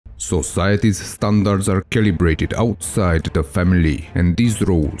Society's standards are calibrated outside the family, and these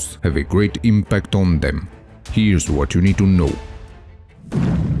roles have a great impact on them. Here's what you need to know.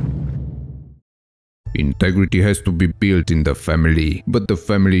 Integrity has to be built in the family, but the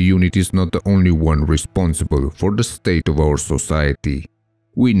family unit is not the only one responsible for the state of our society.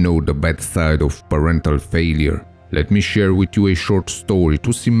 We know the bad side of parental failure. Let me share with you a short story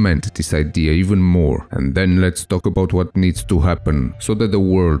to cement this idea even more, and then let's talk about what needs to happen so that the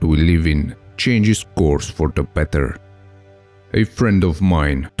world we live in changes course for the better. A friend of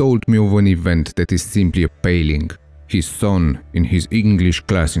mine told me of an event that is simply appalling. His son, in his English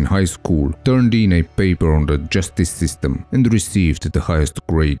class in high school, turned in a paper on the justice system and received the highest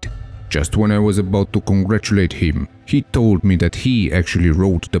grade. Just when I was about to congratulate him, he told me that he actually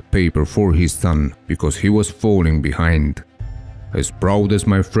wrote the paper for his son because he was falling behind. As proud as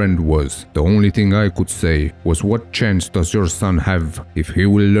my friend was, the only thing I could say was, what chance does your son have if he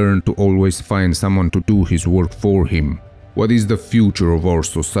will learn to always find someone to do his work for him? What is the future of our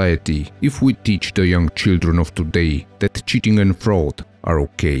society if we teach the young children of today that cheating and fraud are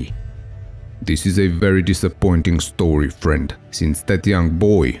okay? This is a very disappointing story, friend, since that young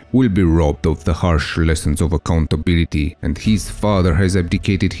boy will be robbed of the harsh lessons of accountability, and his father has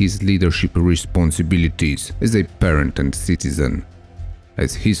abdicated his leadership responsibilities as a parent and citizen.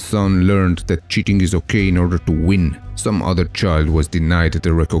 As his son learned that cheating is okay in order to win, some other child was denied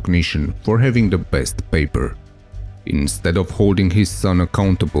the recognition for having the best paper. Instead of holding his son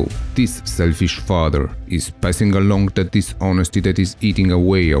accountable, this selfish father is passing along the dishonesty that is eating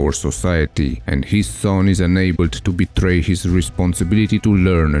away our society, and his son is enabled to betray his responsibility to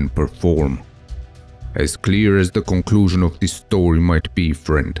learn and perform. As clear as the conclusion of this story might be,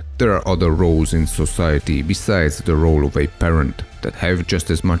 friend, there are other roles in society besides the role of a parent that have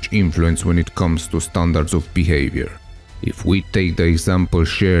just as much influence when it comes to standards of behavior. If we take the example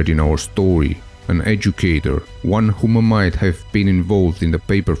shared in our story, an educator, one whom might have been involved in the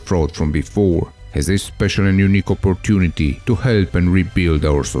paper fraud from before, has a special and unique opportunity to help and rebuild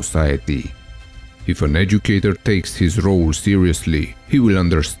our society. If an educator takes his role seriously, he will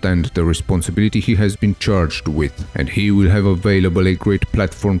understand the responsibility he has been charged with, and he will have available a great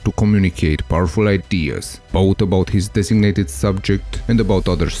platform to communicate powerful ideas, both about his designated subject and about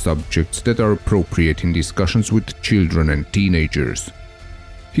other subjects that are appropriate in discussions with children and teenagers.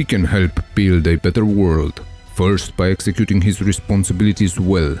 He can help build a better world, first by executing his responsibilities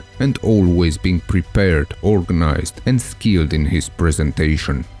well and always being prepared, organized and skilled in his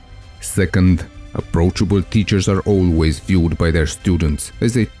presentation. Second, approachable teachers are always viewed by their students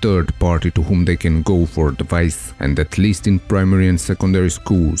as a third party to whom they can go for advice, and at least in primary and secondary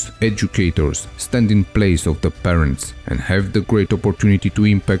schools, educators stand in place of the parents and have the great opportunity to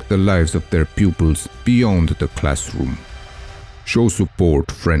impact the lives of their pupils beyond the classroom. Show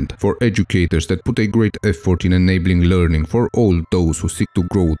support, friend, for educators that put a great effort in enabling learning for all those who seek to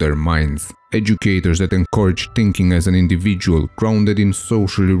grow their minds. Educators that encourage thinking as an individual grounded in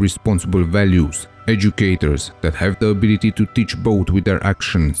socially responsible values. Educators that have the ability to teach both with their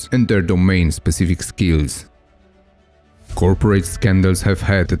actions and their domain-specific skills. Corporate scandals have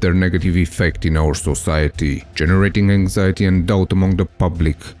had their negative effect in our society, generating anxiety and doubt among the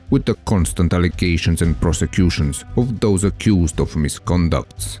public, with the constant allegations and prosecutions of those accused of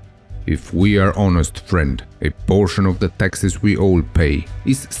misconducts. If we are honest, friend, a portion of the taxes we all pay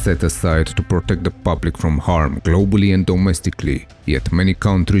is set aside to protect the public from harm globally and domestically, yet many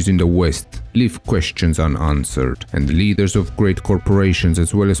countries in the West leave questions unanswered, and leaders of great corporations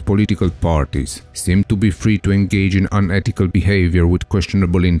as well as political parties seem to be free to engage in unethical behavior with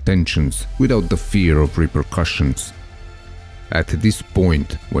questionable intentions without the fear of repercussions. At this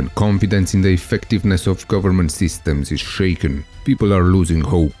point, when confidence in the effectiveness of government systems is shaken, people are losing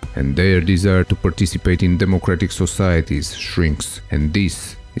hope, and their desire to participate in democratic societies shrinks, and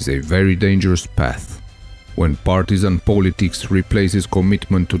this is a very dangerous path. When partisan politics replaces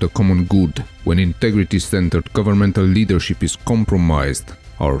commitment to the common good, when integrity-centered governmental leadership is compromised,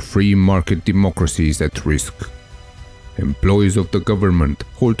 our free market democracy is at risk. Employees of the government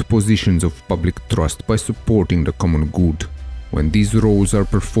hold positions of public trust by supporting the common good. When these roles are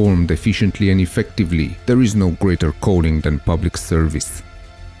performed efficiently and effectively, there is no greater calling than public service.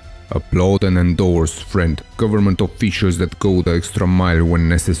 Applaud and endorse, friend, government officials that go the extra mile when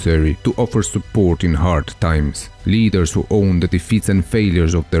necessary to offer support in hard times. leaders who own the defeats and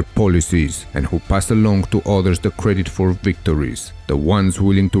failures of their policies and who pass along to others the credit for victories, the ones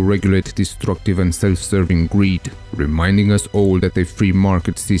willing to regulate destructive and self-serving greed, reminding us all that a free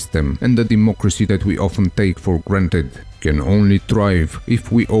market system and the democracy that we often take for granted can only thrive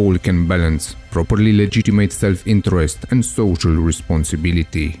if we all can balance properly legitimate self-interest and social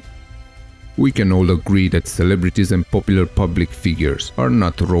responsibility. We can all agree that celebrities and popular public figures are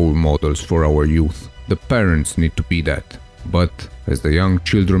not role models for our youth. The parents need to be that. But as the young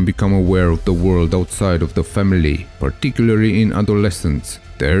children become aware of the world outside of the family, particularly in adolescence,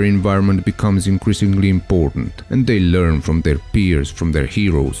 their environment becomes increasingly important and they learn from their peers, from their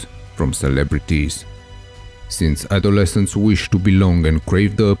heroes, from celebrities. Since adolescents wish to belong and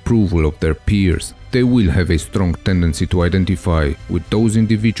crave the approval of their peers, they will have a strong tendency to identify with those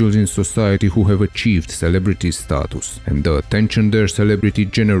individuals in society who have achieved celebrity status, and the attention their celebrity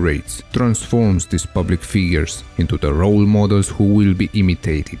generates transforms these public figures into the role models who will be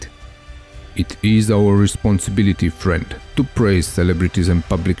imitated. It is our responsibility, friend, to praise celebrities and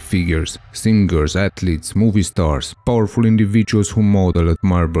public figures, singers, athletes, movie stars, powerful individuals who model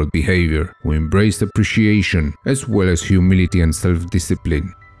admirable behavior, who embrace appreciation as well as humility and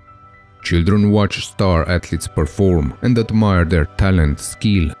self-discipline. Children watch star athletes perform and admire their talent,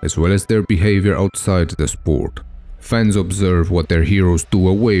 skill, as well as their behavior outside the sport. Fans observe what their heroes do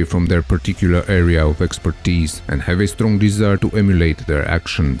away from their particular area of expertise and have a strong desire to emulate their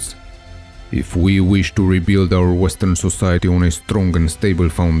actions. If we wish to rebuild our Western society on a strong and stable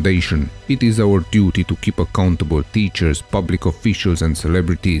foundation, it is our duty to keep accountable teachers, public officials and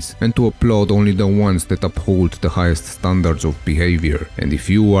celebrities, and to applaud only the ones that uphold the highest standards of behavior. And if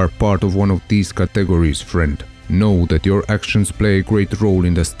you are part of one of these categories, friend, know that your actions play a great role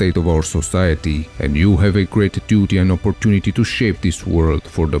in the state of our society, and you have a great duty and opportunity to shape this world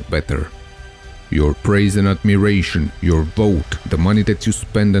for the better. Your praise and admiration, your vote, the money that you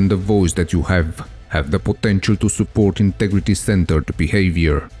spend and the voice that you have the potential to support integrity-centered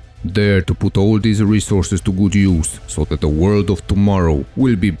behavior. Dare to put all these resources to good use so that the world of tomorrow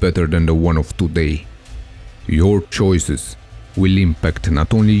will be better than the one of today. Your choices will impact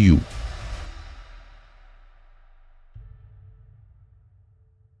not only you,